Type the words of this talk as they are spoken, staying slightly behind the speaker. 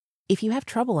If you have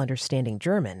trouble understanding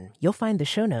German, you'll find the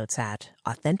show notes at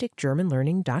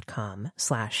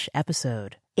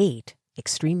authenticgermanlearning.com/episode 8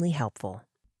 extremely helpful.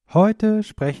 Heute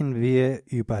sprechen wir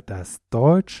über das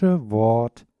deutsche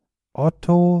Wort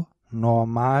Otto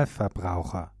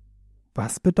Normalverbraucher.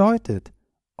 Was bedeutet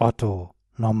Otto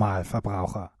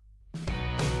Normalverbraucher?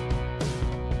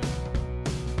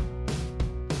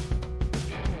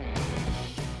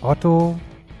 Otto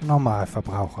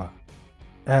Normalverbraucher.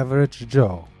 Average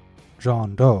Joe,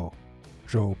 John Doe,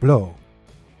 Joe Blow.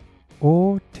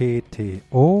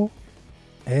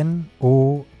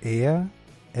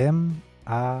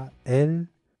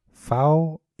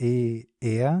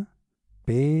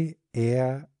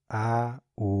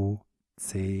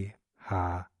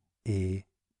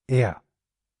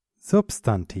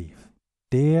 Substantiv.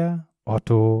 Der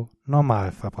Otto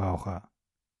Normalverbraucher.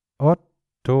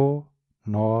 Otto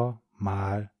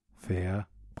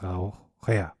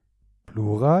Normalverbraucher.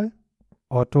 Plural.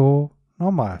 Otto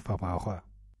Normalverbraucher.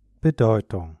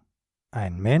 Bedeutung.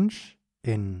 Ein Mensch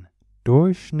in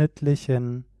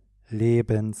durchschnittlichen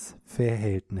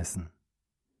Lebensverhältnissen.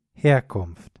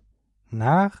 Herkunft.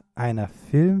 Nach einer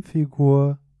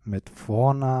Filmfigur mit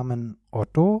Vornamen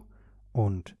Otto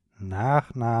und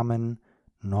Nachnamen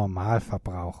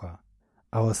Normalverbraucher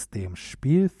aus dem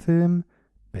Spielfilm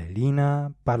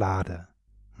Berliner Ballade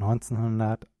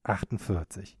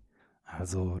 1948.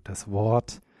 Also das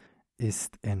Wort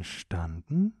ist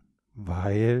entstanden,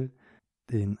 weil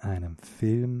in einem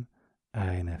Film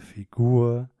eine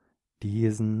Figur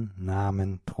diesen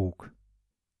Namen trug.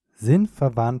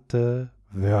 Sinnverwandte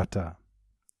Wörter.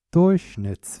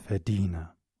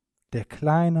 Durchschnittsverdiener. Der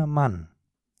kleine Mann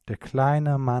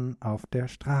auf der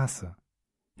Straße.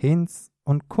 Hinz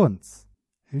und Kunz.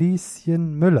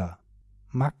 Lieschen Müller.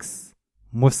 Max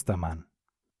Mustermann.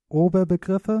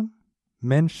 Oberbegriffe.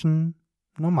 Menschen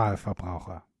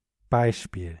Normalverbraucher.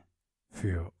 Beispiel.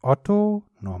 Für Otto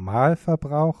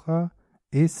Normalverbraucher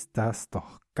ist das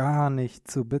doch gar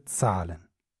nicht zu bezahlen.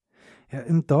 Ja,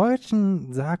 im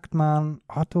Deutschen sagt man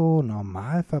Otto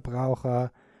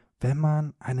Normalverbraucher, wenn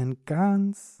man einen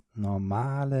ganz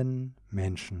normalen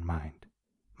Menschen meint.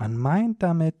 Man meint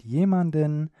damit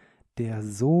jemanden, der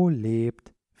so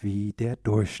lebt wie der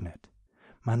Durchschnitt.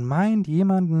 Man meint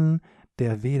jemanden,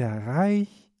 der weder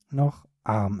reich noch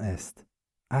arm ist.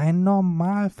 Ein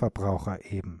Normalverbraucher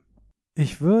eben.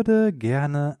 Ich würde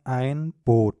gerne ein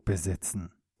Boot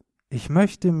besitzen. Ich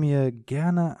möchte mir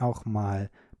gerne auch mal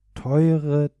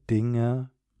teure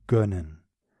Dinge gönnen.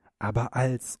 Aber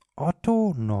als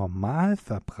Otto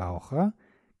Normalverbraucher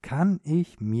kann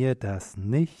ich mir das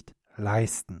nicht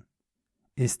leisten.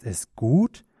 Ist es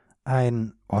gut,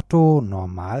 ein Otto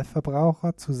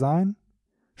Normalverbraucher zu sein?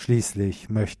 Schließlich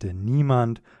möchte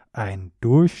niemand ein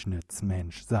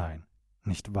Durchschnittsmensch sein,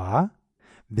 nicht wahr?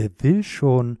 Wer will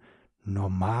schon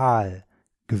normal,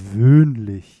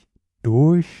 gewöhnlich,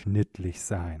 durchschnittlich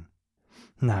sein?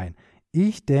 Nein,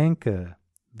 ich denke,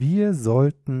 wir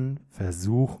sollten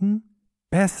versuchen,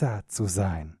 besser zu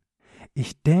sein.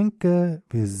 Ich denke,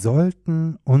 wir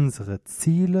sollten unsere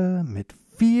Ziele mit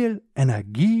viel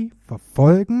Energie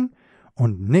verfolgen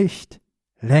und nicht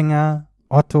länger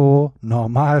Otto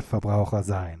Normalverbraucher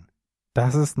sein.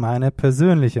 Das ist meine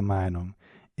persönliche Meinung.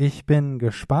 Ich bin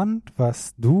gespannt,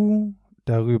 was du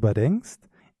darüber denkst.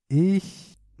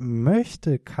 Ich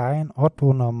möchte kein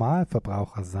Otto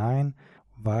Normalverbraucher sein,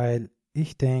 weil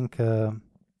ich denke,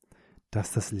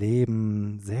 dass das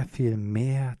Leben sehr viel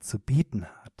mehr zu bieten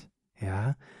hat.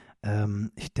 Ja,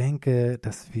 ich denke,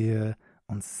 dass wir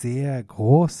uns sehr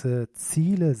große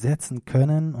Ziele setzen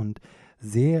können und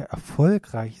sehr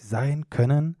erfolgreich sein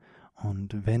können.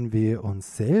 Und wenn wir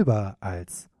uns selber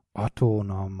als Otto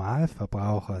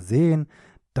Normalverbraucher sehen,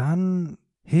 dann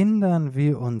hindern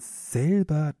wir uns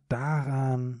selber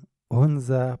daran,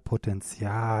 unser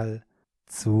Potenzial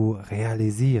zu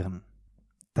realisieren.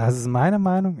 Das ist meine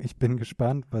Meinung. Ich bin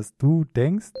gespannt, was du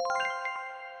denkst.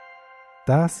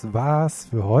 Das war's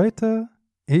für heute.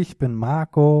 Ich bin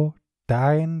Marco,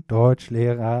 dein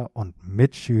Deutschlehrer und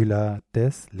Mitschüler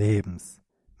des Lebens.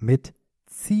 Mit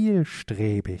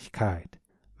Zielstrebigkeit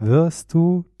wirst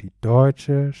du die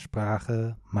deutsche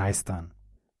Sprache meistern.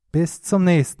 Bis zum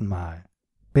nächsten Mal.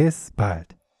 Bis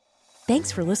bald.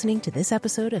 Thanks for listening to this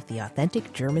episode of the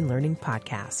Authentic German Learning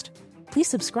Podcast. Please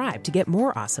subscribe to get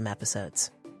more awesome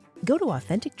episodes. Go to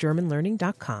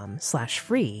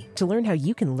authenticgermanlearning.com/free to learn how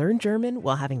you can learn German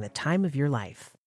while having the time of your life.